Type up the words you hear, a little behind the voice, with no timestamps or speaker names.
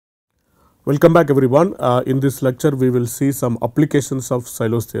Welcome back everyone. In this lecture we will see some applications of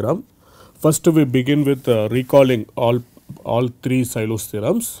Sylow's theorem. First we begin with recalling all three Sylow's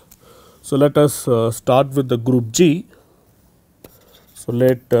theorems. So let us start with the group G. So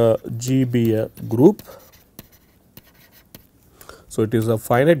let G be a group. So it is a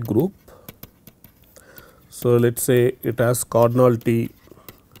finite group. So let us say it has cardinality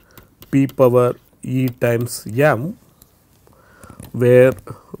p power e times m, where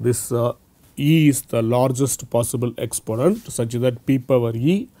this e is the largest possible exponent such that p power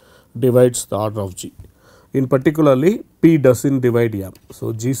e divides the order of G. In particularly, p does not divide m.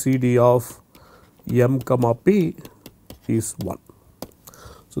 So, GCD of m comma p is 1.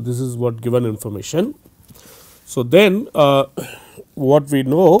 So, this is what given information. So, then what we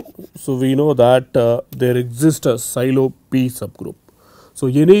know? So, we know that there exists a Sylow p subgroup. So,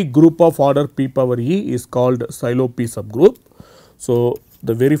 any group of order p power e is called Sylow p subgroup. So,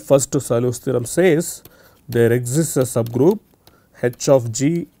 the very first Sylow's theorem says there exists a subgroup h of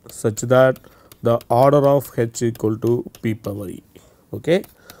G such that the order of h equal to p power e. Okay.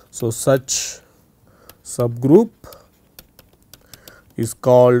 So, such subgroup is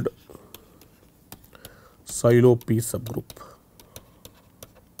called Sylow p subgroup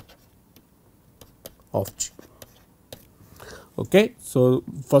of G. Okay. So,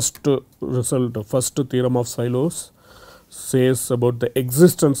 first theorem of Sylow's says about the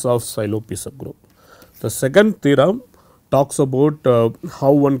existence of Sylow p subgroup. The second theorem talks about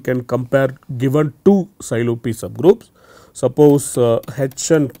how one can compare given two Sylow p subgroups. Suppose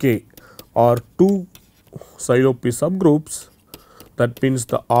H and K are two Sylow p subgroups, that means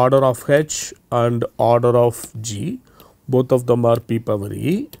the order of H and order of G, both of them are p power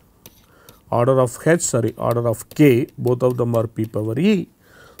e. Order of K, both of them are p power e.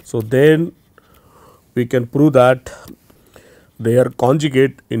 So, then we can prove that they are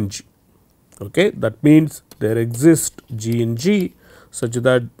conjugate in G. Okay. That means there exists G in G such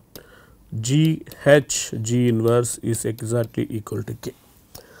that G H G inverse is exactly equal to K.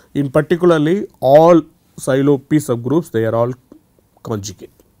 In particularly, all Sylow p subgroups, they are all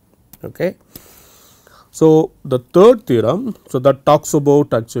conjugate. Okay. So, the third theorem, so that talks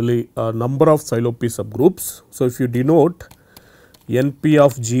about actually a number of Sylow p subgroups. So, if you denote NP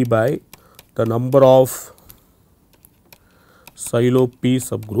of G by the number of Sylow p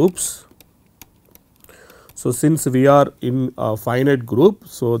subgroups. So, since we are in a finite group,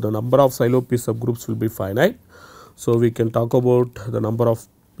 so the number of Sylow p subgroups will be finite. So, we can talk about the number of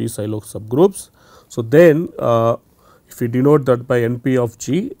p Sylow subgroups. So, then if we denote that by NP of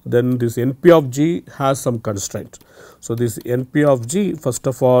G, then this NP of G has some constraints. So, this NP of G first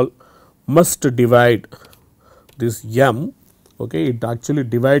of all must divide this M. Okay, it actually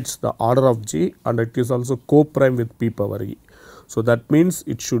divides the order of G and it is also co-prime with p power e. So, that means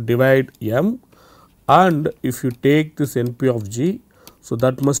it should divide M, and if you take this NP of G, so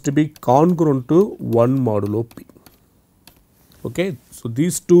that must be congruent to 1 modulo p. Okay. So,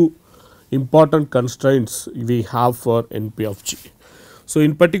 these two important constraints we have for NP of G. So,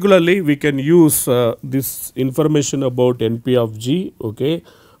 in particularly we can use this information about NP of G, okay,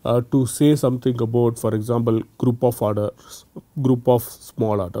 to say something about, for example, group of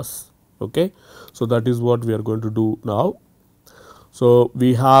small orders. Okay. So, that is what we are going to do now. So,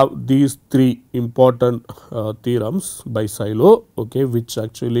 we have these three important theorems by Sylow, okay, which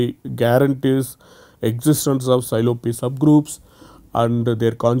actually guarantees existence of Sylow p subgroups and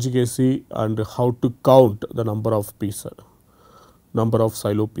their conjugacy and how to count the number of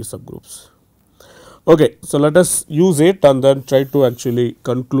Sylow p subgroups. Okay, so let us use it and then try to actually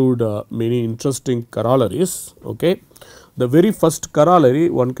conclude many interesting corollaries. Okay, the very first corollary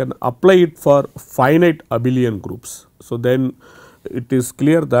one can apply it for finite abelian groups. So, then it is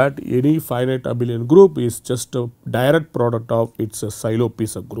clear that any finite abelian group is just a direct product of its Sylow p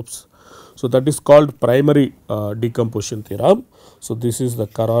subgroups. So, that is called primary decomposition theorem. So, this is the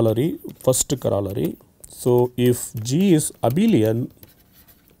corollary, first corollary. So, if G is abelian,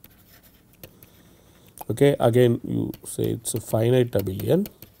 okay, again you say it is a finite abelian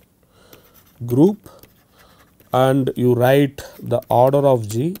group and you write the order of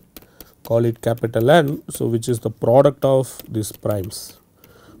G, call it capital N, so which is the product of these primes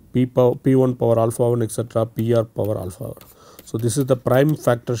P1 power alpha 1 etc. PR power alpha 1. So, this is the prime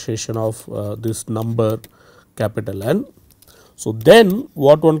factorization of this number capital N. So, then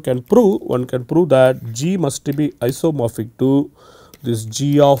what one can prove? One can prove that G must be isomorphic to this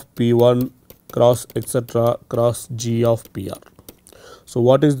G of P1 cross etc. cross G of PR. So,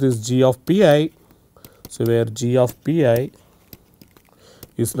 what is this G of Pi? So, where G of Pi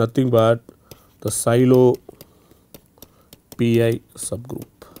is nothing but the Sylow Pi subgroup.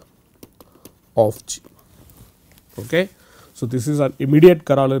 of G. Okay. So, this is an immediate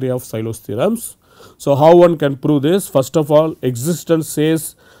corollary of Sylow's theorems. So, how one can prove this? First of all, existence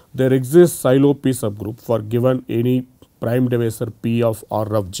says there exists Sylow P subgroup for given any prime divisor P of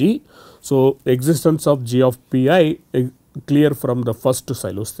R of G. So, existence of G of Pi is clear from the first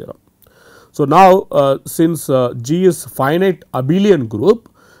Sylow's theorem. So, now since G is finite abelian group,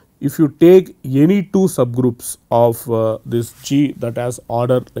 if you take any two subgroups of this G that has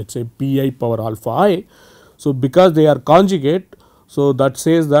order, let us say Pi power alpha I. So, because they are conjugate, so that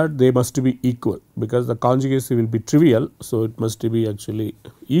says that they must be equal, because the conjugacy will be trivial. So, it must be actually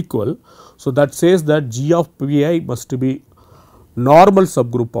equal. So, that says that G of Pi must be normal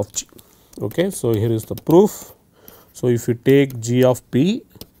subgroup of G. Okay. So, here is the proof. So, if you take G of P,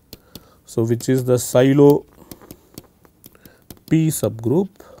 so which is the Sylow P subgroup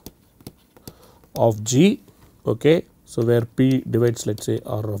of G, okay. So, where P divides, let us say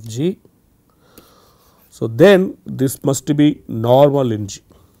R of G. So, then this must be normal in G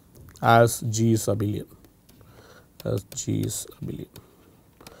as G is abelian,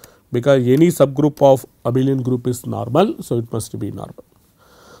 because any subgroup of abelian group is normal. So, it must be normal.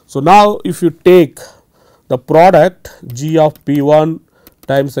 So, now if you take the product G of P1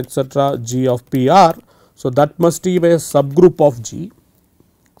 times etc. G of PR, so that must be a subgroup of G.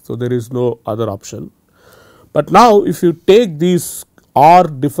 So, there is no other option. But now, if you take these R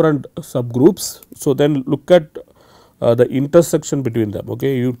different subgroups, so then look at the intersection between them.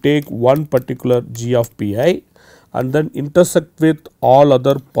 Okay. You take one particular G of Pi and then intersect with all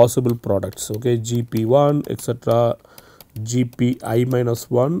other possible products, okay, GP1 etc., GPI minus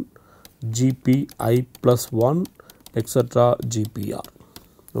 1, GPI plus 1 etc., GPR.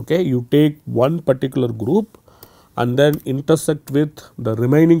 Okay. You take one particular group and then intersect with the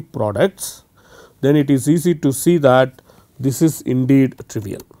remaining products, then it is easy to see that this is indeed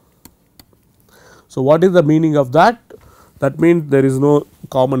trivial. So, what is the meaning of that? That means there is no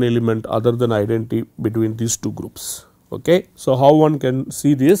common element other than identity between these two groups. Okay. So, how one can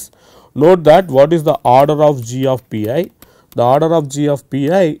see this? Note that what is the order of G of Pi? The order of G of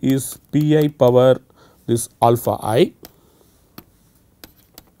Pi is Pi power this alpha I.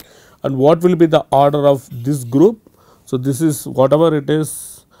 And what will be the order of this group? So, this is whatever it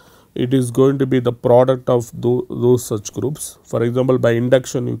is going to be the product of those such groups. For example, by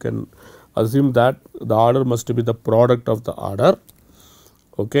induction you can assume that the order must be the product of the order.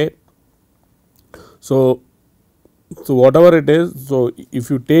 Okay. So, whatever it is, so if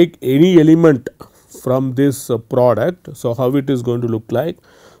you take any element from this product, so how it is going to look like?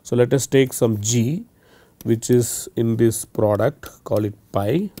 So, let us take some G which is in this product, call it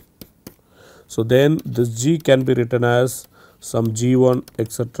pi. So, then this G can be written as some G1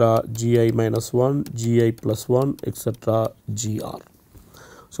 etc., Gi minus 1, Gi plus 1 etc., Gr.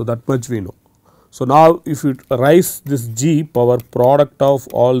 So, that much we know. So, now if you raise this G power product of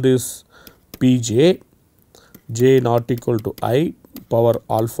all this Pj, j not equal to I power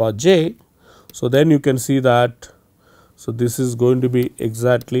alpha j. So, then you can see that, so this is going to be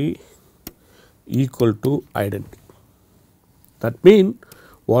exactly equal to identity. That means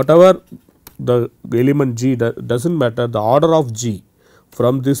whatever the element G does not matter, the order of G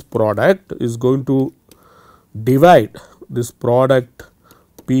from this product is going to divide this product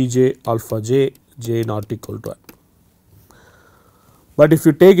Pj alpha j, j not equal to I. But if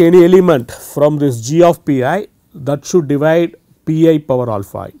you take any element from this G of Pi, that should divide Pi power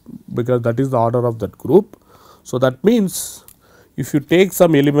alpha I, because that is the order of that group. So, that means if you take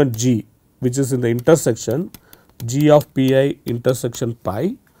some element G which is in the intersection G of Pi intersection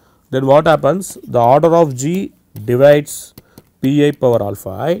pi, then what happens? The order of G divides Pi power alpha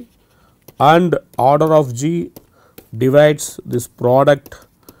I and order of G divides this product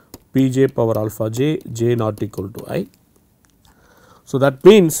Pj power alpha j, j not equal to I. So, that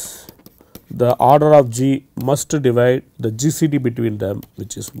means the order of G must divide the GCD between them,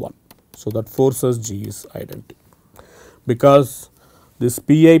 which is 1. So, that forces G is identity, because this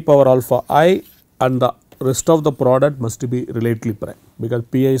Pi power alpha I and the rest of the product must be relatively prime, because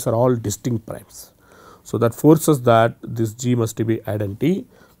Pi's are all distinct primes. So, that forces that this G must be identity.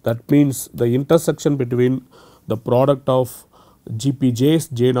 That means the intersection between the product of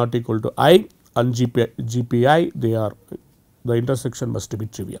GPJs, j not equal to I, and GPI, they are, the intersection must be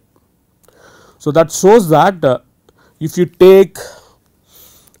trivial. So, that shows that if you take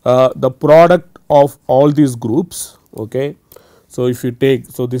the product of all these groups, okay. So, if you take,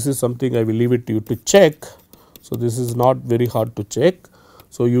 so this is something I will leave it to you to check. So, this is not very hard to check.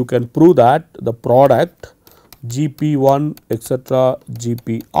 So, you can prove that the product GP1 etc.,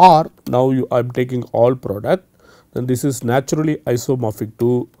 GPR, now I am taking all product, then this is naturally isomorphic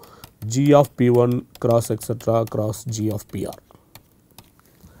to G of P1 cross etc. cross G of PR.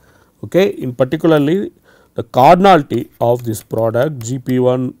 Okay, in particularly the cardinality of this product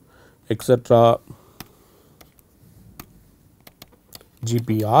GP1 etc.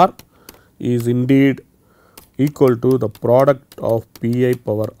 GPR is indeed equal to the product of Pi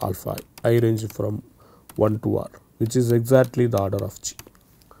power alpha I range from 1 to R, which is exactly the order of G.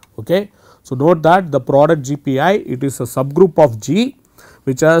 Okay. So, note that the product GPI, it is a subgroup of G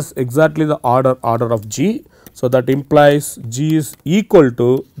which has exactly the order of G. So, that implies G is equal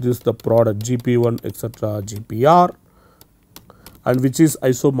to this the product GP1 etc. GPR, and which is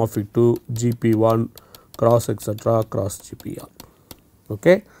isomorphic to GP1 cross etc. cross GPR.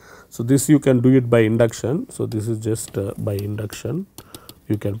 Okay. So, this you can do it by induction. So, this is just by induction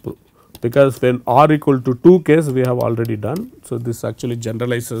you can prove, because when R equal to 2 case we have already done. So, this actually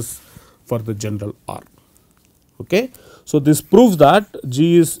generalizes for the general R. Okay. So, this proves that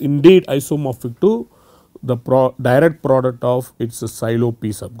G is indeed isomorphic to the direct product of its Sylow P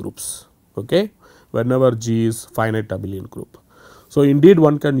subgroups, okay, whenever G is finite abelian group. So, indeed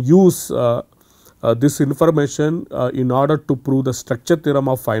one can use this information in order to prove the structure theorem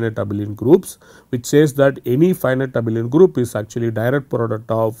of finite abelian groups, which says that any finite abelian group is actually direct product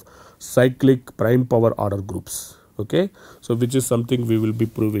of cyclic prime power order groups. Okay. So, which is something we will be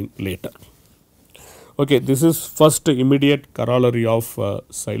proving later. Okay, this is first immediate corollary of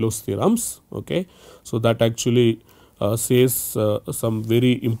Sylow's theorems. Okay. So, that actually says some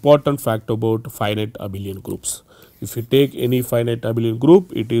very important fact about finite abelian groups. If you take any finite abelian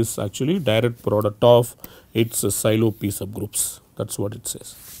group, it is actually direct product of its Sylow P subgroups. That is what it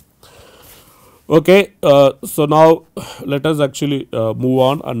says. Okay. So, now let us actually move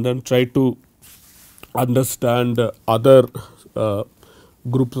on and then try to understand other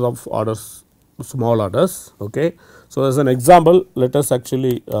groups of orders, small orders. Okay. So, as an example, let us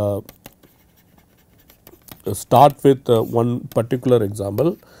actually start with one particular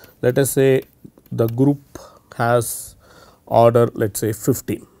example. Let us say the group has order, let us say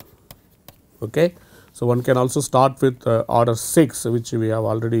 15. Okay. So, one can also start with order 6, which we have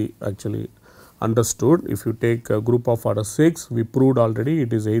already actually understood. If you take a group of order 6, we proved already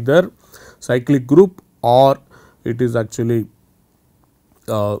it is either cyclic group or it is actually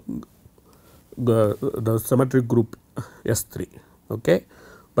the symmetric group S3. Okay.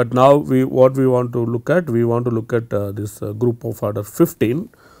 But now what we want to look at, we want to look at this group of order 15.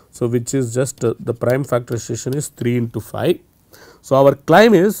 So, which is just the prime factorization is 3 into 5. So, our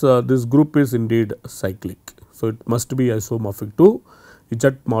claim is this group is indeed cyclic. So, it must be isomorphic to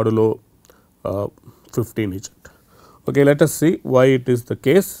Z modulo 15 Z. Okay, let us see why it is the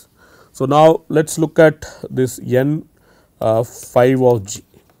case. So, now let us look at this n 5 of G.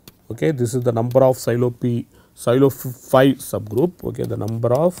 Okay, this is the number of Sylow 5 subgroup. Okay, the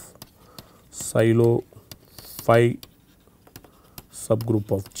number of Sylow 5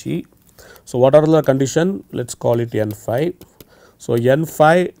 subgroup of G. So, what are the condition? Let us call it n5. So,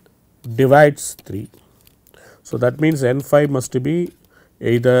 n5 divides 3. So, that means n5 must be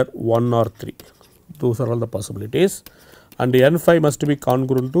either 1 or 3. Those are all the possibilities, and the n5 must be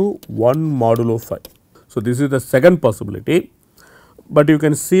congruent to 1 modulo 5. So, this is the second possibility, but you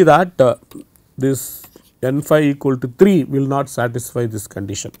can see that this n5 equal to 3 will not satisfy this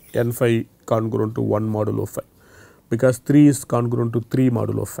condition, n5 congruent to 1 modulo 5, because 3 is congruent to 3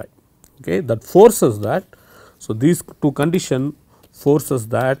 modulo 5. Okay, that forces that. So, these two condition forces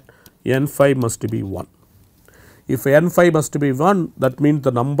that n5 must be 1. If n5 must be 1, that means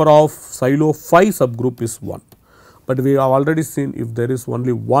the number of Sylow 5 subgroup is 1. But we have already seen if there is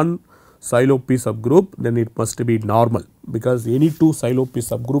only one Sylow P subgroup, then it must be normal, because any two Sylow P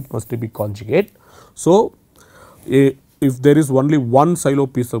subgroup must be conjugate. So, if there is only one Sylow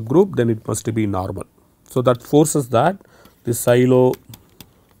P subgroup, then it must be normal. So, that forces that the Sylow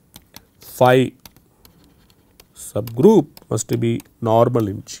 5 subgroup must be normal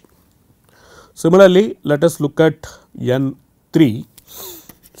in G. Similarly, let us look at n3.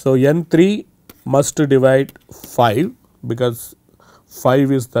 So, n3 must divide 5, because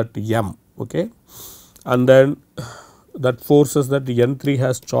 5 is that m. Okay. And then that forces that the n3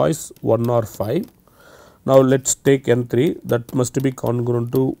 has choice 1 or 5. Now, let us take n3, that must be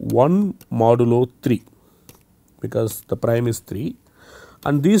congruent to 1 modulo 3, because the prime is 3.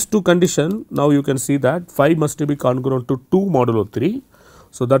 And these two condition, now you can see that 5 must be congruent to 2 modulo 3.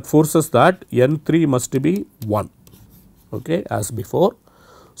 So, that forces that n3 must be 1, okay, as before.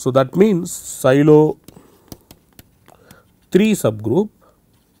 So, that means Sylow 3 subgroup,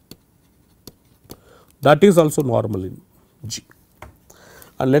 that is also normal in G.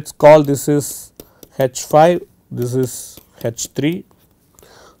 And let us call this is H5, this is H3.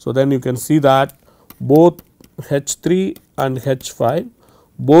 So then you can see that both H3 and H5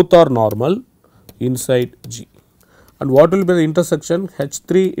 both are normal inside G. And what will be the intersection?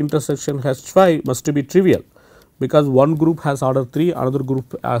 H3 intersection H5 must be trivial, because one group has order 3, another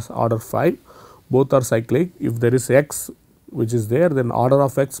group has order 5, both are cyclic. If there is X which is there, then order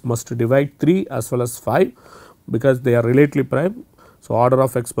of X must divide 3 as well as 5, because they are relatively prime. So, order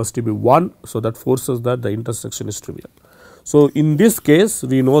of X must be 1. So, that forces that the intersection is trivial. So, in this case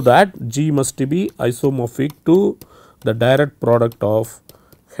we know that G must be isomorphic to the direct product of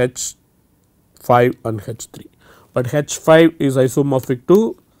H5 and H3, but H5 is isomorphic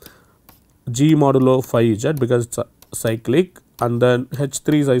to G modulo phi Z because it is cyclic, and then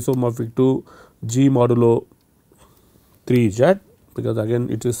H3 is isomorphic to G modulo 3 Z because again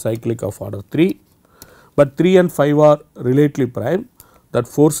it is cyclic of order 3, but 3 and 5 are relatively prime, that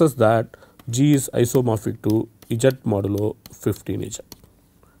forces that G is isomorphic to Z modulo 15 Z,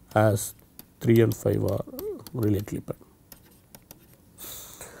 as 3 and 5 are relatively prime.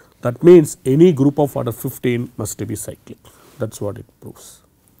 That means any group of order 15 must be cyclic. That is what it proves.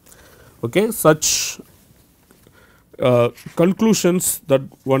 Okay. Such conclusions that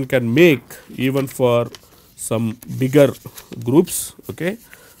one can make even for some bigger groups. Okay.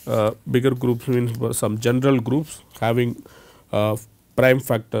 Bigger groups means for some general groups having prime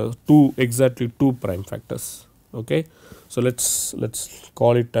factor exactly two prime factors. Okay. So, let's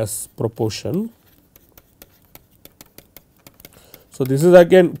call it as proportion. So, this is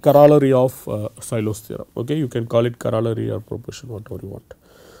again corollary of Sylow's theorem. Okay. You can call it corollary or proportion, whatever you want.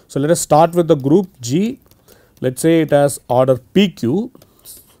 So, let us start with the group G. Let us say it has order PQ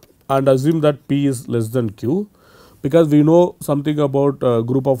and assume that P is less than Q, because we know something about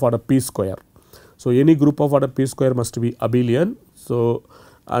group of order P square. So, any group of order P square must be abelian. So,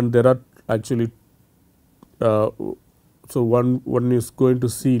 and there are actually so one is going to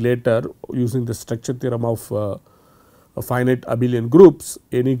see later using the structure theorem of finite abelian groups.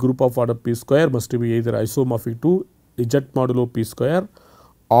 Any group of order P square must be either isomorphic to Z modulo P square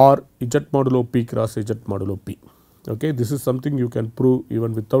or Z modulo P cross Z modulo P. Okay. This is something you can prove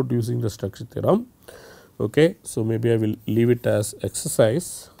even without using the structure theorem. Okay. So, maybe I will leave it as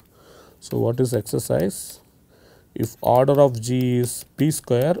exercise. So, what is exercise? If order of G is P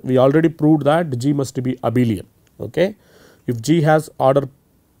square, we already proved that G must be abelian. Okay. If G has order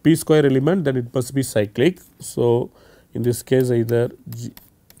P square element, then it must be cyclic. So, in this case either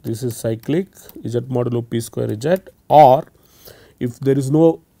this is cyclic Z modulo P square Z, or if there is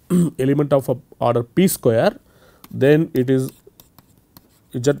no element of order P square, then it is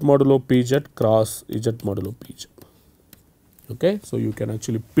Z modulo PZ cross Z modulo PZ. Okay. So, you can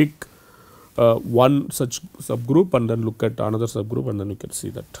actually pick one such subgroup and then look at another subgroup, and then you can see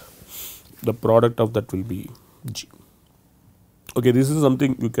that the product of that will be G. Okay, this is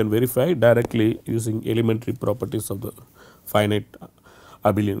something you can verify directly using elementary properties of the finite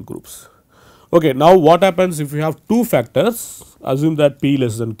abelian groups. Okay, now what happens if you have two factors? Assume that P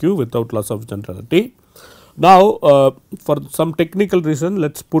less than Q without loss of generality. Now, for some technical reason,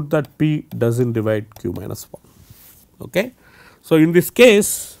 let us put that P does not divide Q minus 1. Okay. So, in this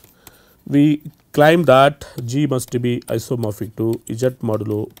case, we claim that G must be isomorphic to Z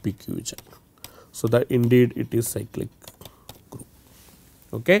modulo PQZ. So, that indeed it is cyclic group.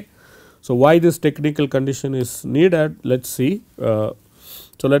 Okay. So, why this technical condition is needed? Let us see. So,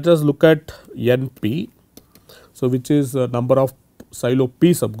 let us look at NP. So, which is the number of Sylow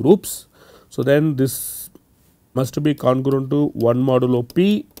P subgroups. So, then this must be congruent to 1 modulo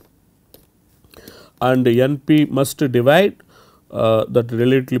P, and NP must divide that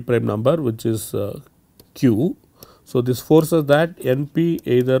relatively prime number which is Q. So, this forces that NP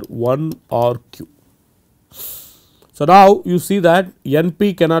either 1 or Q. So, now you see that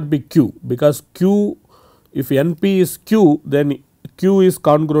NP cannot be Q, because Q, if NP is Q, then Q is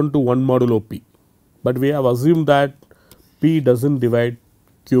congruent to 1 modulo P, but we have assumed that P does not divide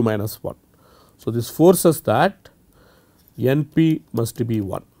Q minus 1. So, this forces that NP must be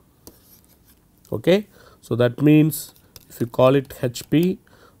 1. Okay. So, that means if you call it HP,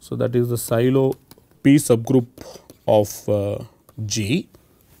 so that is the Sylow P subgroup of G.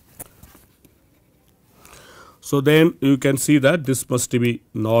 So, then you can see that this must be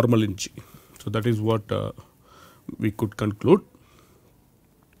normal in G. So, that is what we could conclude.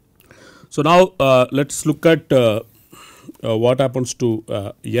 So, now let us look at what happens to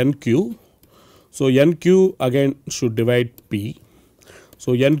NQ. So, NQ again should divide P.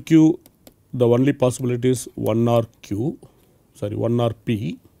 So, NQ, the only possibility is 1 or Q, sorry 1 or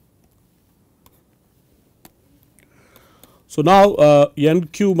P. So, now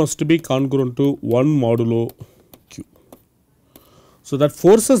NQ must be congruent to 1 modulo Q. So, that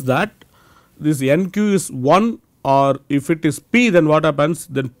forces that this NQ is 1, or if it is P, then what happens,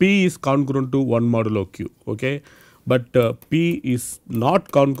 then P is congruent to 1 modulo Q. Okay. But P is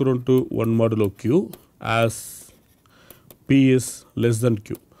not congruent to 1 modulo Q, as P is less than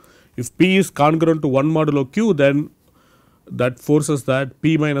Q. If P is congruent to 1 modulo Q, then that forces that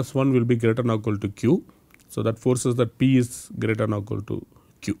P minus 1 will be greater than or equal to Q. So, that forces that P is greater than or equal to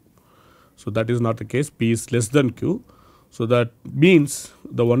Q. So, that is not the case, P is less than Q. So, that means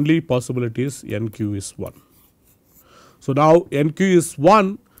the only possibility is NQ is 1. So, now NQ is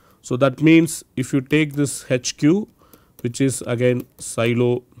 1. So, that means if you take this HQ, which is again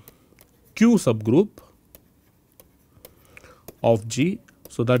Sylow Q subgroup of G.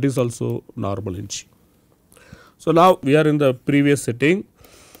 So, that is also normal in G. So, now we are in the previous setting.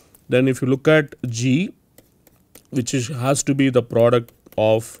 Then if you look at G, which has to be the product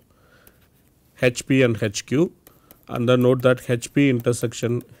of HP and HQ, and then note that HP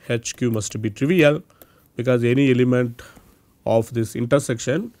intersection HQ must be trivial, because any element of this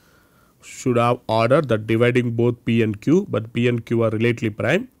intersection should have order that dividing both P and Q, but P and Q are relatively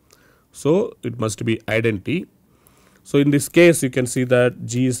prime. So, it must be identity. So, in this case you can see that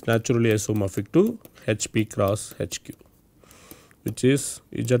G is naturally isomorphic to HP cross HQ, which is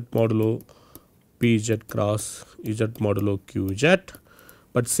Z modulo PZ cross Z modulo QZ.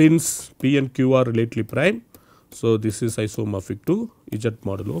 But since P and Q are relatively prime, so this is isomorphic to Z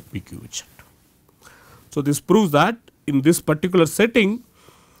modulo PQZ. So, this proves that in this particular setting,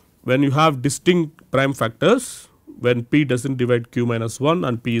 when you have distinct prime factors, when P does not divide Q minus 1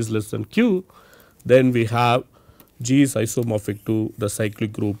 and P is less than Q, then we have G is isomorphic to the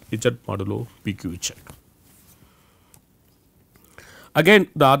cyclic group Z modulo PQZ. Again,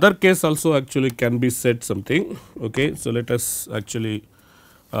 the other case also actually can be said something. Okay. So, let us actually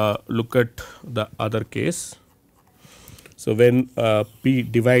look at the other case. So, when P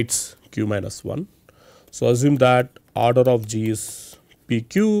divides Q minus 1, so assume that order of G is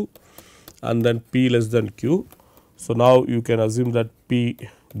PQ and then P less than Q. So, now you can assume that P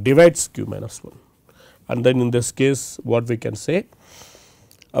divides Q minus 1, and then in this case what we can say,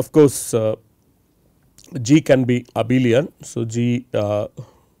 of course, G can be abelian. So, G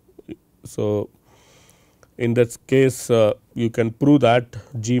so in that case you can prove that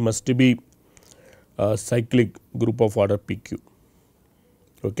G must be a cyclic group of order PQ.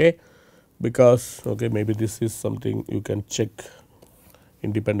 Okay. Because maybe this is something you can check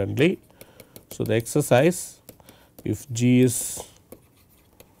independently. So, the exercise, if G is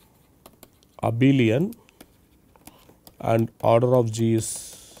abelian and order of G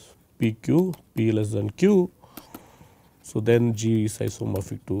is PQ, P less than Q, so then G is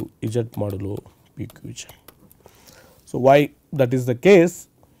isomorphic to Z modulo PQZ. So, why that is the case?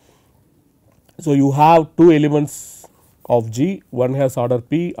 So, you have two elements of G, one has order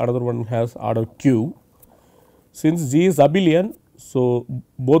P, another one has order Q. Since G is abelian, so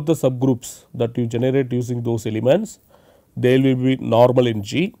both the subgroups that you generate using those elements, they will be normal in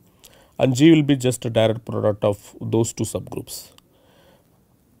G, and G will be just a direct product of those two subgroups.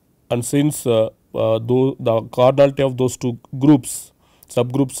 And since the cardinality of those two groups,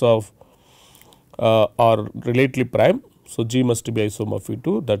 subgroups of are relatively prime, so G must be isomorphic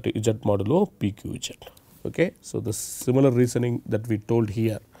to that Z modulo PQZ. Okay. So, the similar reasoning that we told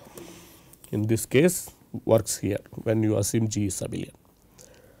here in this case works here when you assume G is abelian.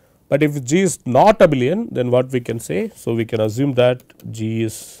 But if G is not abelian, then what we can say? So, we can assume that G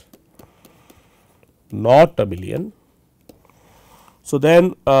is not abelian. So,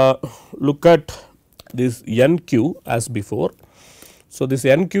 then look at this NQ as before. So, this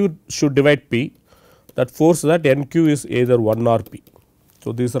NQ should divide P, that force that NQ is either 1 or P.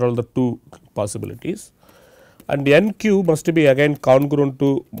 So, these are all the two possibilities, and NQ must be again congruent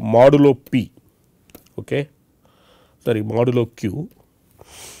to modulo P, okay, sorry, modulo Q.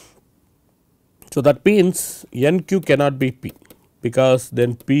 So, that means NQ cannot be P, because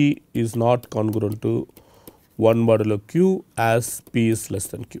then P is not congruent to 1 modulo Q, as P is less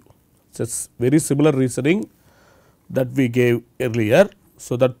than Q. So, it is very similar reasoning that we gave earlier.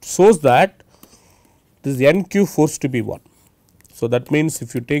 So, that shows that this NQ forced to be 1. So, that means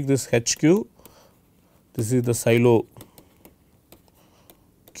if you take this HQ, this is the Sylow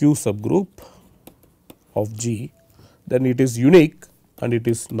Q subgroup of G, then it is unique and it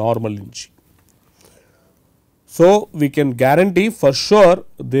is normal in G. So, we can guarantee for sure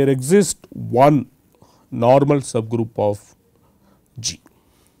there exists one normal subgroup of G.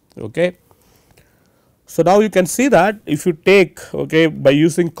 Okay. So, now you can see that if you take by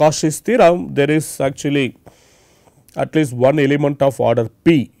using Cauchy's theorem, there is actually at least one element of order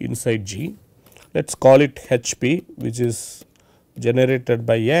P inside G. Let us call it HP, which is generated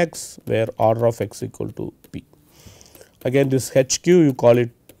by x where order of x equal to p. Again this HQ you call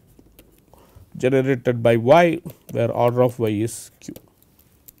it generated by y where order of y is q.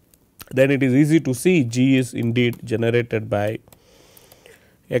 Then it is easy to see G is indeed generated by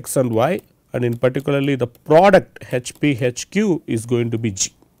x and y, and in particularly the product HP HQ is going to be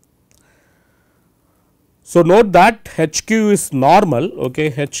G. So, note that HQ is normal, okay,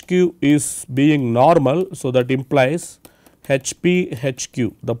 HQ is being normal. So, that implies HP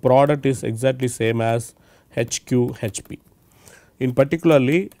HQ, the product is exactly same as HQ HP. In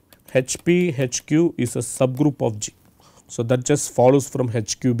particularly HP HQ is a subgroup of G. So, that just follows from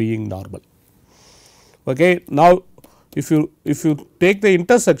HQ being normal. Okay. Now, if you take the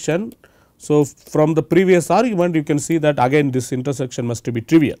intersection, so from the previous argument you can see that again this intersection must be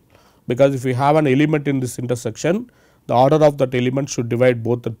trivial, because if we have an element in this intersection, the order of that element should divide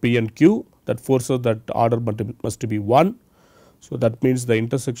both the P and Q, that forces that order must be 1. So, that means the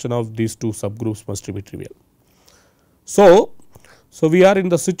intersection of these two subgroups must be trivial. So, we are in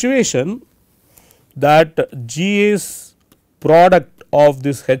the situation that G is product of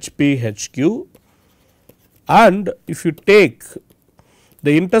this HP HQ, and if you take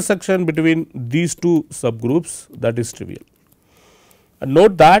the intersection between these two subgroups, that is trivial. And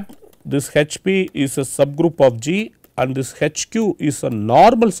note that this HP is a subgroup of G and this HQ is a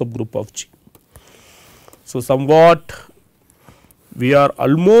normal subgroup of G. So, somewhat we are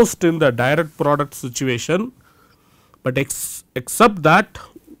almost in the direct product situation, but except that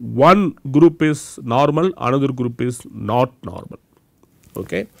one group is normal, another group is not normal.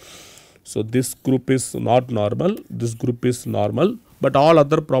 Okay. So, this group is not normal, this group is normal, but all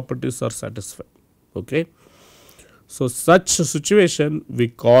other properties are satisfied. Okay. So, such a situation we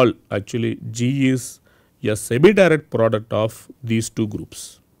call actually G is a semi-direct product of these two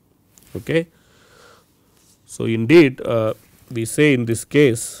groups. Okay. So, indeed we say in this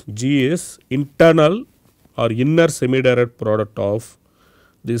case G is internal or inner semi-direct product of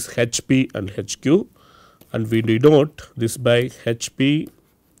this HP and HQ, and we denote this by HP,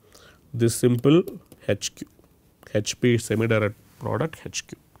 this simple HQ, HP semi-direct product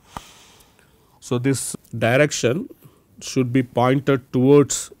HQ. So, this direction should be pointed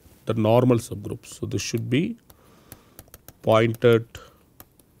towards the normal subgroup. So, this should be pointed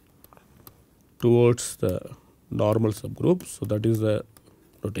towards the normal subgroup. So, that is the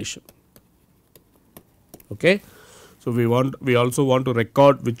notation. Okay. So, we also want to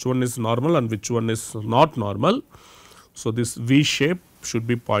record which one is normal and which one is not normal. So, this V shape should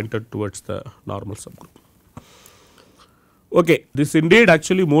be pointed towards the normal subgroup. Okay. This indeed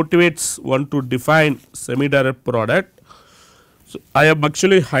actually motivates one to define semi-direct product. So, I am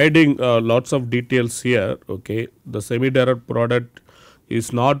actually hiding lots of details here. Okay. The semi-direct product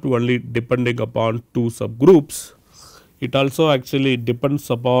is not only depending upon two subgroups, it also actually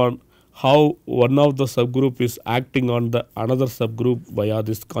depends upon how one of the subgroup is acting on the another subgroup via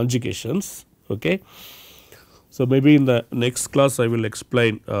these conjugations. Okay. So, maybe in the next class I will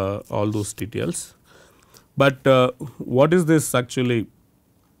explain all those details, but what is this actually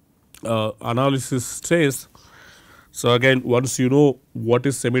analysis says. So, again once you know what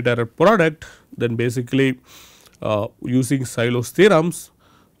is semi-direct product, then basically using Sylow's theorems,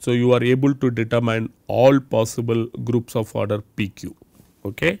 so you are able to determine all possible groups of order PQ.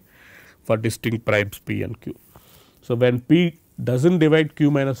 Okay, for distinct primes P and Q. So, when P does not divide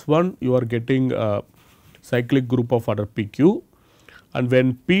Q minus 1, you are getting a cyclic group of order PQ, and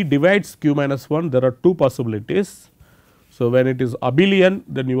when P divides Q minus 1, there are two possibilities. So, when it is abelian,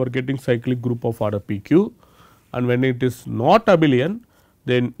 then you are getting cyclic group of order PQ, and when it is not abelian,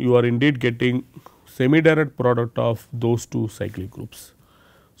 then you are indeed getting semi-direct product of those two cyclic groups.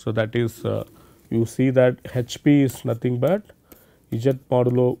 So, that is you see that HP is nothing but Z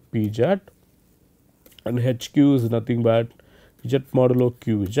modulo PZ and HQ is nothing but Z modulo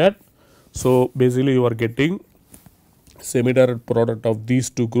QZ. So, basically you are getting semi-direct product of these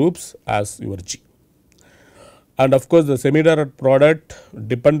two groups as your G. And of course, the semi-direct product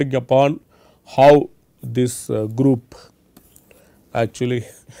depending upon how this group actually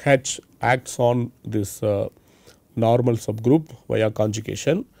H acts on this normal subgroup via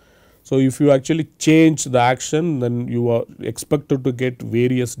conjugation. So, if you actually change the action, then you are expected to get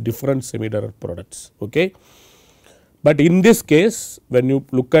various different semi-direct products. Okay. But in this case, when you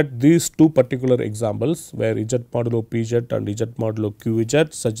look at these two particular examples where Z modulo PZ and Z modulo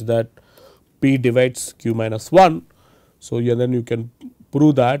QZ such that P divides Q minus 1. So, then you can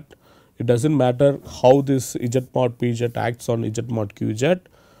prove that it does not matter how this Z mod PZ acts on Z mod QZ,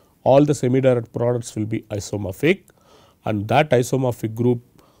 all the semi-direct products will be isomorphic, and that isomorphic group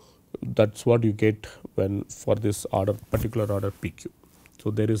That's what you get when for this order, particular order PQ.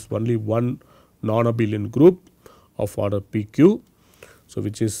 So there is only one non-abelian group of order PQ, so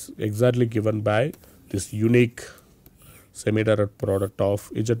which is exactly given by this unique semi-direct product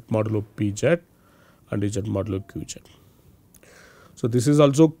of Z modulo PZ and Z modulo QZ. So this is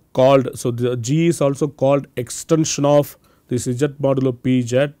also called, so the G is also called extension of this Z modulo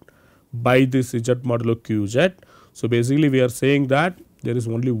PZ by this Z modulo QZ. So basically we are saying that there is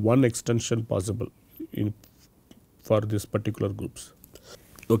only one extension possible for this particular groups.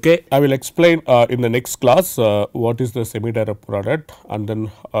 Okay, I will explain in the next class what is the semi-direct product, and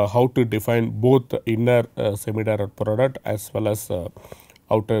then how to define both the inner semi-direct product as well as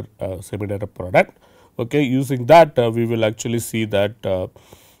outer semi-direct product. Okay, using that we will actually see that,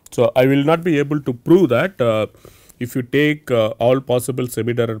 so I will not be able to prove that if you take all possible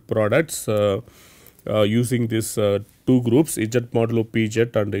semi-direct products using this two groups Z modulo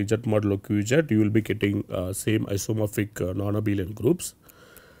PZ and Z modulo QZ, you will be getting same isomorphic non-abelian groups.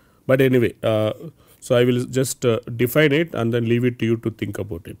 But anyway, so I will just define it and then leave it to you to think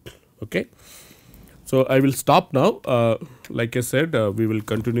about it. Okay. So I will stop now. Like I said, we will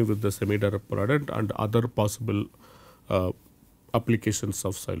continue with the semi-direct product and other possible applications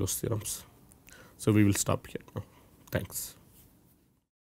of Sylow's theorems. So we will stop here now. Thanks.